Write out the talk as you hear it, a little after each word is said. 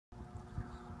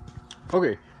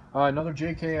Okay, another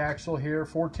JK axle here,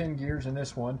 410 gears in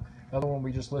this one. Another one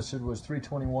we just listed was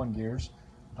 321 gears.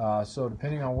 So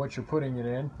depending on what you're putting it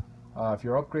in, if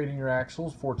you're upgrading your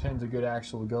axles, 410 is a good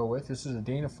axle to go with. This is a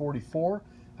Dana 44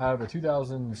 out of a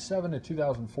 2007 to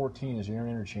 2014 is your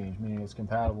interchange, meaning it's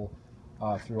compatible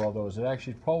through all those. It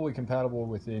actually is probably compatible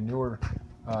with the newer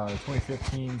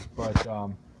 2015s, but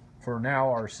for now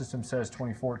our system says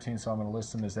 2014, so I'm going to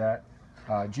list them as that.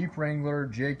 Jeep Wrangler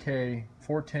JK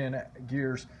 410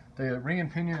 gears. The ring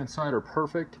and pinion inside are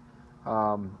perfect.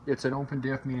 It's an open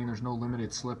diff, meaning there's no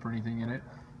limited slip or anything in it.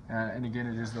 And again,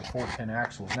 it is the 410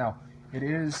 axles. Now, it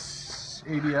is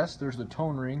ABS. There's the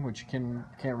tone ring, which you can't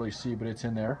really see, but it's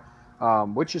in there.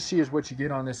 What you see is what you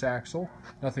get on this axle.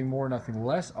 Nothing more, nothing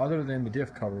less, other than the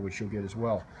diff cover, which you'll get as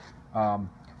well.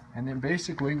 And then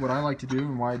basically, what I like to do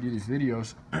and why I do these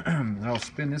videos, and I'll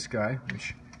spin this guy,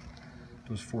 which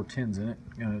those 410s in it,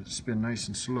 and spin nice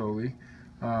and slowly,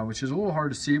 which is a little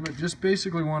hard to see, but just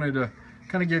basically wanted to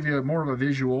kind of give you more of a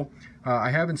visual.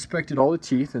 I have inspected all the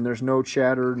teeth, and there's no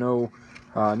chatter, no,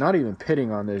 not even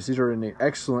pitting on this. These are in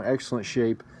excellent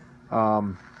shape.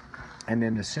 And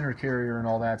then the center carrier and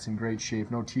all that's in great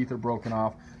shape. No teeth are broken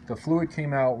off. The fluid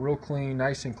came out real clean,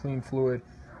 nice and clean fluid.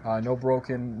 No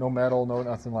broken, no metal, no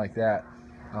nothing like that,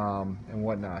 and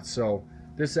whatnot. So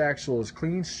this axle is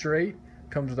clean, straight.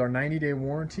 Comes with our 90-day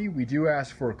warranty. We do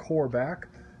ask for a core back.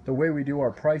 The way we do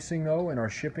our pricing though and our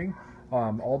shipping,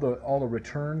 all the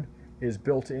return is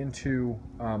built into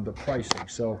the pricing.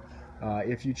 So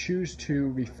if you choose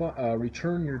to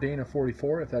return your Dana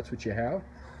 44, if that's what you have,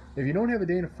 if you don't have a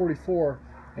Dana 44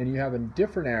 and you have a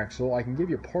different axle, I can give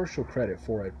you partial credit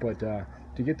for it. But to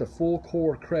get the full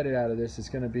core credit out of this, it's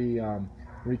going to be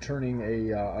returning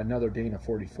another Dana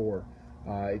 44.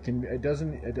 It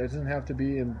doesn't have to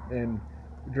be in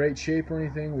great shape or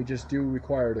anything. We just do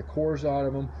require the cores out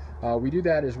of them. We do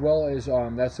that as well as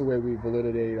that's the way we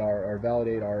validate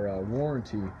our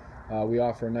warranty. We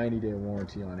offer a 90-day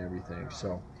warranty on everything.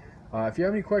 So if you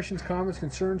have any questions, comments,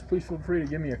 concerns, please feel free to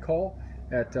give me a call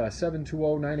at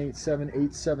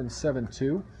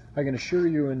 720-987-8772. I can assure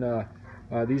you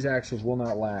these axles will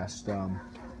not last.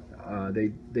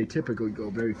 They typically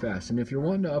go very fast. And if you're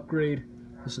wanting to upgrade,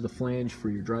 this is the flange for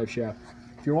your drive shaft.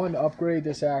 If you're wanting to upgrade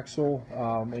this axle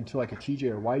into like a TJ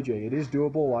or YJ, it is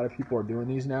doable. A lot of people are doing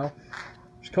these now.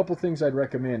 There's a couple things I'd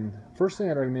recommend. First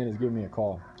thing I'd recommend is give me a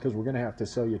call, because we're going to have to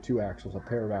sell you two axles, a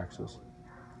pair of axles.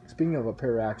 Speaking of a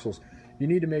pair of axles, you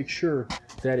need to make sure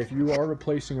that if you are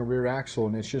replacing a rear axle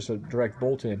and it's just a direct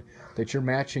bolt-in, that you're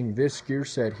matching this gear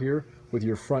set here with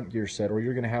your front gear set, or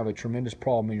you're going to have a tremendous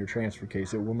problem in your transfer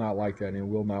case. It will not like that, and it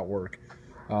will not work.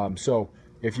 So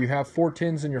if you have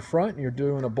 410s in your front and you're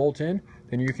doing a bolt-in,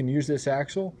 then you can use this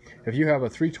axle. If you have a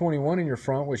 321 in your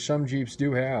front, which some Jeeps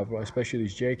do have, especially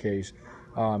these JKs,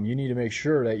 you need to make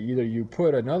sure that either you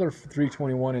put another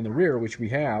 321 in the rear, which we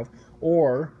have,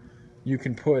 or you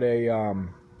can put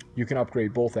you can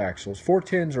upgrade both axles.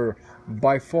 410s are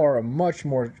by far a much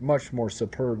more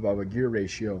superb of a gear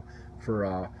ratio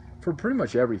for pretty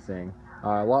much everything.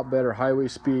 A lot better highway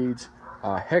speeds,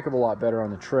 a heck of a lot better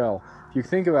on the trail. If you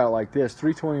think about it like this,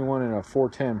 321 and a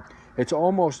 410, it's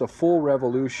almost a full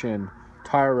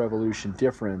tire revolution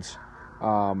difference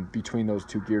between those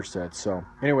two gear sets. So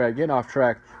anyway, I'm getting off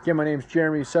track. Again, my name's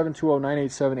Jeremy,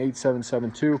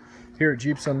 720-987-8772 here at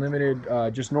Jeeps Unlimited,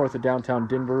 just north of downtown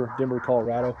Denver,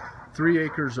 Colorado. 3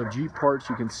 acres of Jeep parts.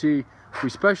 You can see we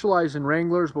specialize in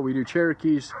Wranglers, but we do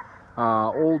Cherokees,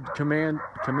 old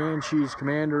Comanches,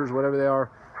 Commanders, whatever they are,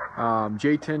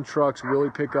 J10 trucks,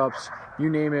 wheelie pickups, you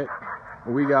name it,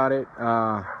 we got it.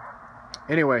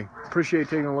 Anyway, appreciate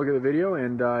taking a look at the video,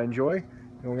 and enjoy.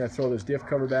 And we're going to throw this diff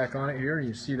cover back on it here, and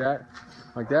you see that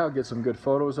like that. We'll get some good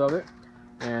photos of it,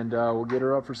 and we'll get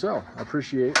her up for sale. I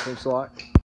appreciate it. Thanks a lot.